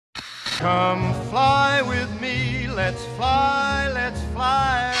Come fly with me, let's fly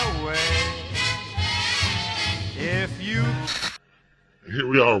away. If you... Here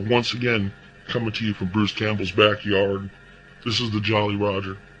we are once again, coming to you from Bruce Campbell's backyard. This is the Jolly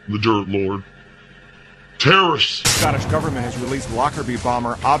Roger, the Dirt Lord. Terrorists! The Scottish government has released Lockerbie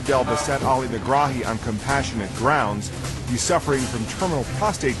bomber Abdelbaset Ali Megrahi on compassionate grounds. He's suffering from terminal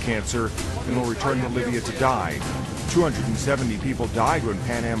prostate cancer and will return to Libya to die. 270 people died when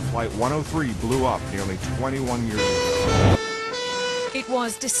Pan Am Flight 103 blew up nearly 21 years ago. It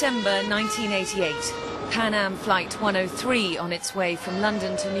was December 1988. Pan Am Flight 103, on its way from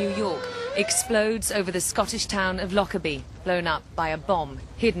London to New York, explodes over the Scottish town of Lockerbie, blown up by a bomb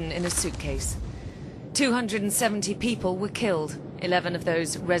hidden in a suitcase. 270 people were killed, 11 of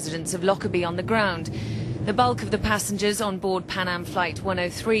those residents of Lockerbie on the ground. The bulk of the passengers on board Pan Am Flight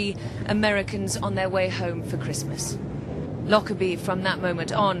 103, Americans on their way home for Christmas. Lockerbie, from that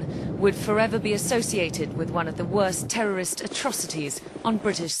moment on, would forever be associated with one of the worst terrorist atrocities on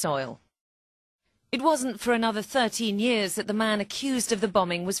British soil. It wasn't for another 13 years that the man accused of the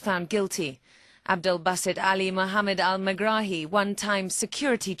bombing was found guilty. Abdelbaset Ali Mohammed al-Megrahi, one-time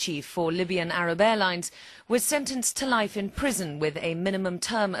security chief for Libyan Arab Airlines, was sentenced to life in prison with a minimum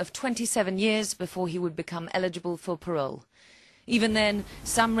term of 27 years before he would become eligible for parole. Even then,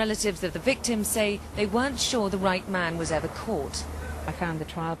 some relatives of the victims say they weren't sure the right man was ever caught. I found the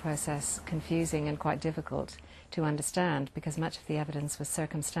trial process confusing and quite difficult to understand because much of the evidence was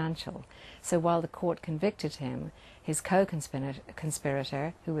circumstantial. So while the court convicted him, his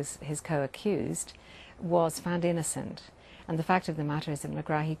co-conspirator, who was his co-accused, was found innocent. And the fact of the matter is that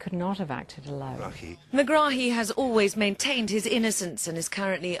Megrahi could not have acted alone. Megrahi has always maintained his innocence and is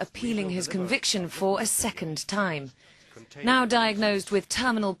currently appealing his conviction for a second time. Now diagnosed with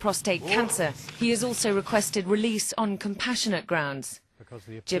terminal prostate cancer, he has also requested release on compassionate grounds.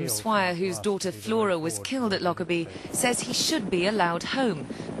 Jim Swire, whose daughter Flora was killed at Lockerbie, says he should be allowed home,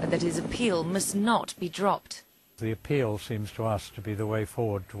 but that his appeal must not be dropped. The appeal seems to us to be the way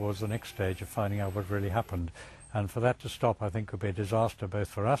forward towards the next stage of finding out what really happened. And for that to stop, I think, would be a disaster both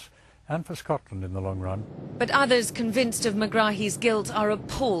for us and for Scotland in the long run. But others convinced of Megrahi's guilt are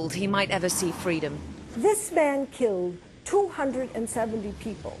appalled he might ever see freedom. This man killed 270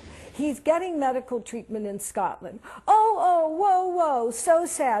 people. He's getting medical treatment in Scotland. Oh, whoa, so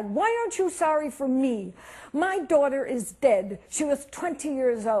sad. Why aren't you sorry for me? My daughter is dead. She was 20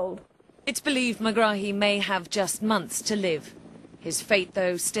 years old. It's believed Megrahi may have just months to live. His fate,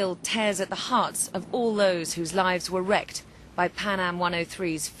 though, still tears at the hearts of all those whose lives were wrecked by Pan Am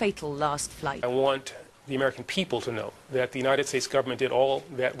 103's fatal last flight. I want the American people to know that the United States government did all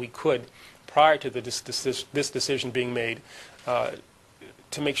that we could prior to this decision being made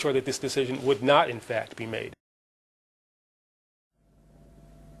to make sure that this decision would not, in fact, be made.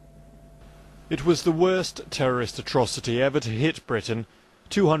 It was the worst terrorist atrocity ever to hit Britain,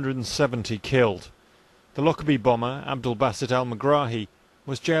 270 killed. The Lockerbie bomber, Abdelbaset al-Megrahi,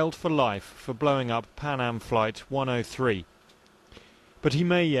 was jailed for life for blowing up Pan Am Flight 103. But he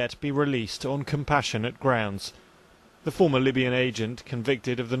may yet be released on compassionate grounds. The former Libyan agent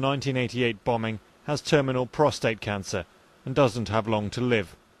convicted of the 1988 bombing has terminal prostate cancer and doesn't have long to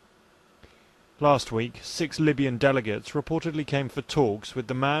live. Last week, 6 Libyan delegates reportedly came for talks with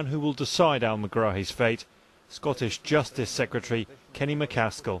the man who will decide al-Megrahi's fate, Scottish Justice Secretary Kenny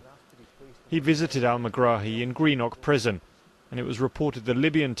McCaskill. He visited al-Megrahi in Greenock prison, and it was reported the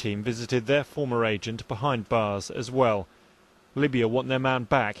Libyan team visited their former agent behind bars as well. Libya want their man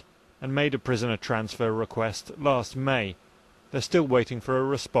back and made a prisoner transfer request last May. They're still waiting for a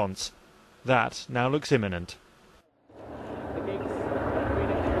response. That now looks imminent. The gates of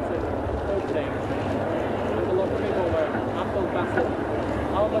Greenock prison opening with the Lockerbie bomber Abdelbaset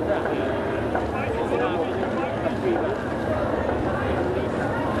al-Megrahi is now in retrieval.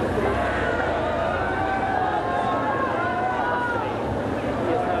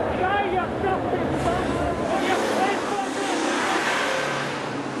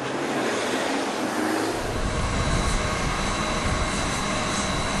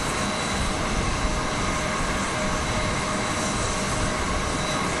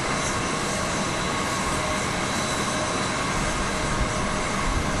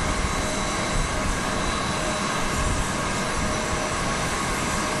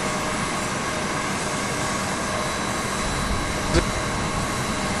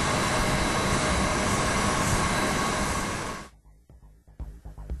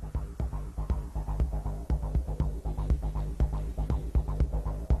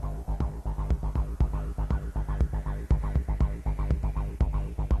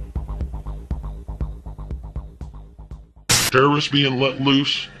 Terrorists being let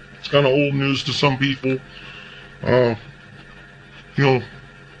loose It's kind of old news to some people. You know,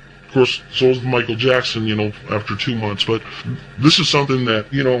 of course, so is Michael Jackson, you know, after 2 months. But this is something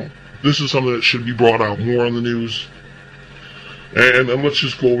that, you know, this is something that should be brought out more on the news. And let's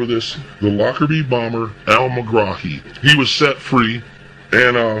just go over this. The Lockerbie bomber, Megrahi, he was set free.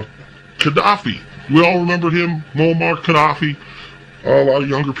 And Gaddafi, we all remember him, Muammar Gaddafi. A lot of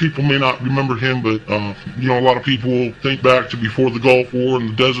younger people may not remember him, but you know, a lot of people will think back to before the Gulf War and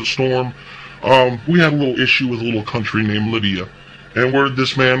the Desert Storm. We had a little issue with a little country named Libya. And where did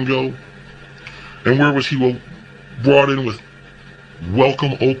this man go? And where was he brought in with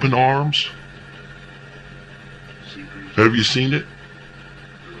welcome open arms? Have you seen it?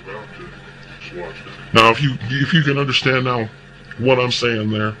 Now, if you can understand now what I'm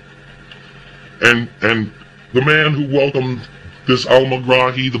saying there, and the man who welcomed this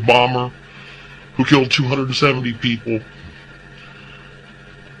Megrahi, the bomber, who killed 270 people,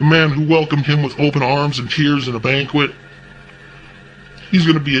 the man who welcomed him with open arms and tears in a banquet, he's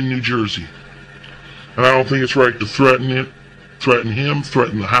going to be in New Jersey. And I don't think it's right to threaten him,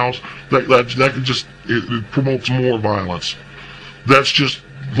 threaten the house. That could just, it promotes more violence. That's just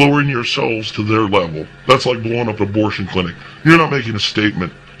lowering yourselves to their level. That's like blowing up an abortion clinic. You're not making a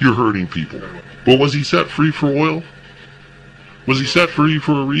statement. You're hurting people. But was he set free for oil? Was he set free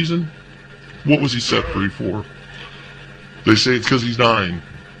for a reason? What was he set free for? They say it's because he's dying.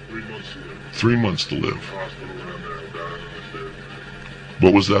 3 months to live.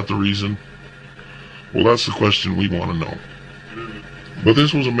 But was that the reason? Well, that's the question we want to know. But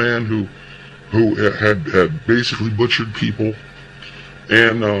this was a man who had basically butchered people,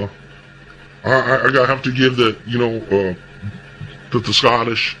 and I have to give that, you know, that the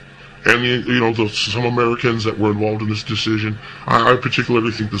Scottish and some Americans that were involved in this decision. I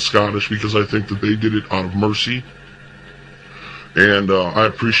particularly think the Scottish, because I think that they did it out of mercy, and I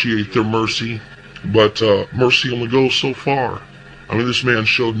appreciate their mercy. But mercy only goes so far. I mean, this man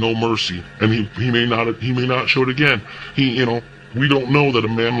showed no mercy, and he may not show it again. We don't know that a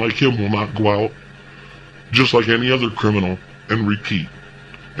man like him will not go out, just like any other criminal, and repeat.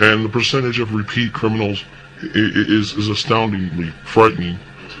 And the percentage of repeat criminals is astoundingly frightening.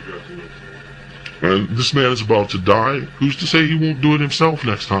 And this man is about to die. Who's to say he won't do it himself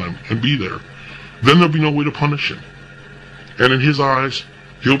next time and be there? Then there'll be no way to punish him. And in his eyes,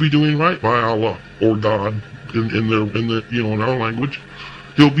 he'll be doing right by Allah or God in our language.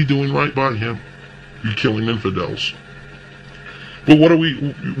 He'll be doing right by him. You're killing infidels. But why do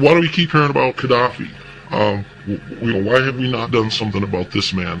we keep hearing about Gaddafi? Why have we not done something about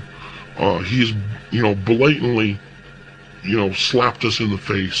this man? He's blatantly slapped us in the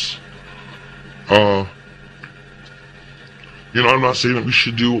face. I'm not saying that we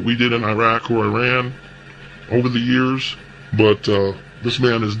should do what we did in Iraq or Iran over the years, but this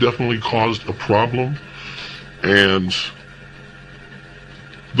man has definitely caused a problem. And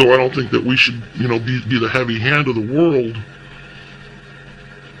though I don't think that we should be the heavy hand of the world,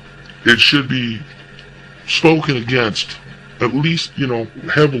 it should be spoken against, at least,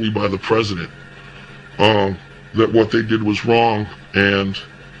 heavily by the president, that what they did was wrong, and,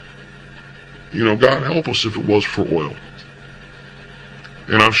 God help us if it was for oil.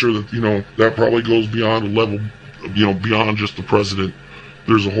 And I'm sure that, that probably goes beyond a level, beyond just the president.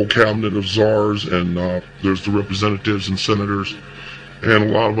 There's a whole cabinet of czars, and there's the representatives and senators, and a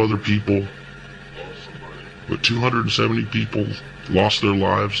lot of other people. But 270 people lost their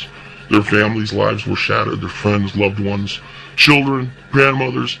lives. Their families' lives were shattered, their friends, loved ones, children,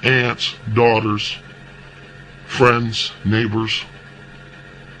 grandmothers, aunts, daughters, friends, neighbors.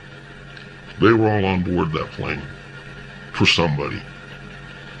 They were all on board that plane for somebody.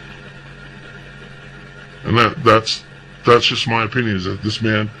 And that's just my opinion, is that this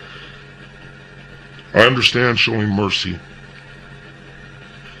man, I understand showing mercy,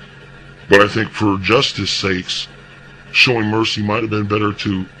 but I think for justice sakes, showing mercy might have been better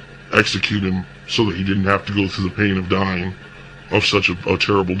to execute him so that he didn't have to go through the pain of dying of such a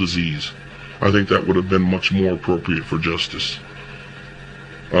terrible disease. I think that would have been much more appropriate for justice.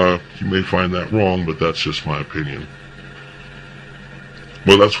 You may find that wrong, but that's just my opinion.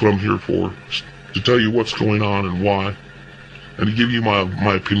 Well, that's what I'm here for, to tell you what's going on and why, and to give you my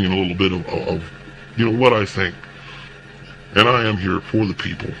opinion, a little bit of what I think. And I am here for the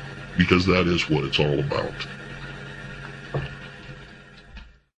people, because that is what it's all about.